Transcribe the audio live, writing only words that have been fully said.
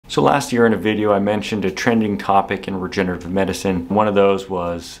So last year in a video I mentioned a trending topic in regenerative medicine. One of those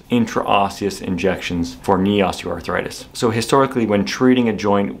was intra-osseous injections for knee osteoarthritis. So historically, when treating a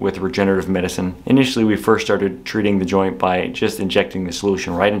joint with regenerative medicine, initially we first started treating the joint by just injecting the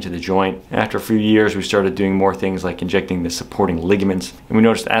solution right into the joint. After a few years we started doing more things like injecting the supporting ligaments, and we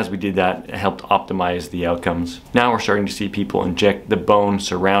noticed as we did that it helped optimize the outcomes. Now we're starting to see people inject the bone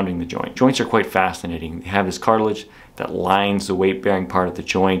surrounding the joint. Joints are quite fascinating. They have this cartilage that lines the weight-bearing part of the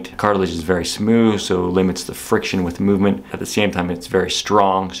joint. Cartilage is very smooth, so it limits the friction with movement. At the same time, it's very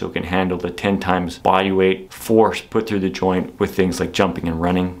strong, so it can handle the 10 times body weight force put through the joint with things like jumping and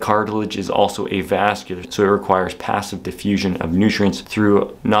running. Cartilage is also avascular, so it requires passive diffusion of nutrients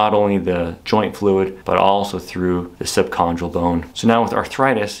through not only the joint fluid, but also through the subchondral bone. So now with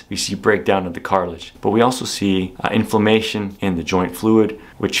arthritis, we see breakdown of the cartilage, but we also see inflammation in the joint fluid,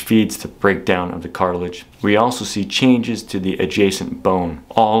 which feeds the breakdown of the cartilage. We also see changes to the adjacent bone.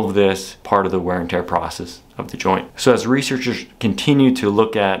 All of this part of the wear and tear process of the joint. So as researchers continue to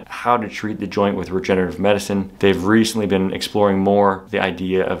look at how to treat the joint with regenerative medicine, they've recently been exploring more the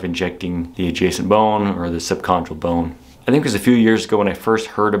idea of injecting the adjacent bone or the subchondral bone. I think it was a few years ago when I first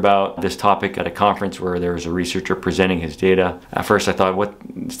heard about this topic at a conference where there was a researcher presenting his data. At first I thought,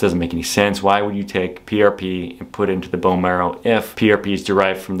 this doesn't make any sense. Why would you take PRP and put it into the bone marrow if PRP is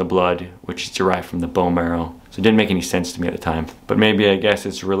derived from the blood, which is derived from the bone marrow? So it didn't make any sense to me at the time. But maybe I guess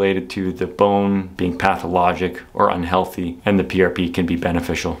it's related to the bone being pathologic or unhealthy, and the PRP can be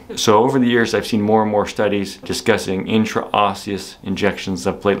beneficial. So over the years I've seen more and more studies discussing intra-osseous injections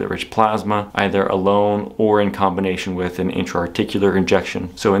of platelet rich plasma, either alone or in combination with an intra-articular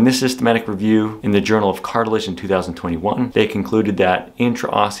injection. So in this systematic review in the Journal of Cartilage in 2021, they concluded that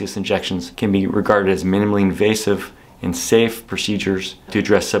intra-osseous injections can be regarded as minimally invasive and safe procedures to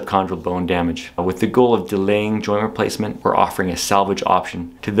address subchondral bone damage. With the goal of delaying joint replacement, we're offering a salvage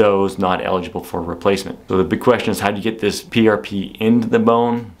option to those not eligible for replacement. So the big question is, how do you get this PRP into the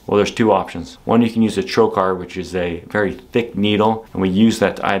bone? Well, there's two options. One, you can use a trocar, which is a very thick needle, and we use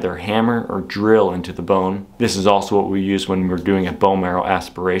that to either hammer or drill into the bone. This is also what we use when we're doing a bone marrow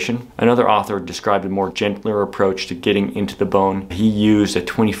aspiration. Another author described a more gentler approach to getting into the bone. He used a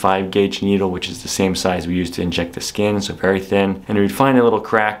 25 gauge needle, which is the same size we use to inject the skin, so very thin. And we'd find a little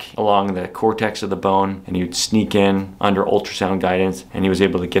crack along the cortex of the bone, and he would sneak in under ultrasound guidance, and he was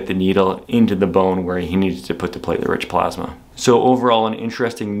able to get the needle into the bone where he needed to put the platelet rich plasma. So overall, an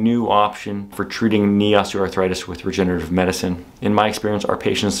interesting new option for treating knee osteoarthritis with regenerative medicine. In my experience, our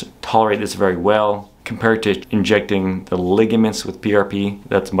patients tolerate this very well. Compared to injecting the ligaments with PRP,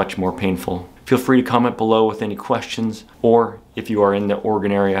 that's much more painful. Feel free to comment below with any questions, or if you are in the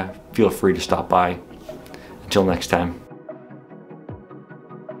Oregon area, feel free to stop by. Until next time.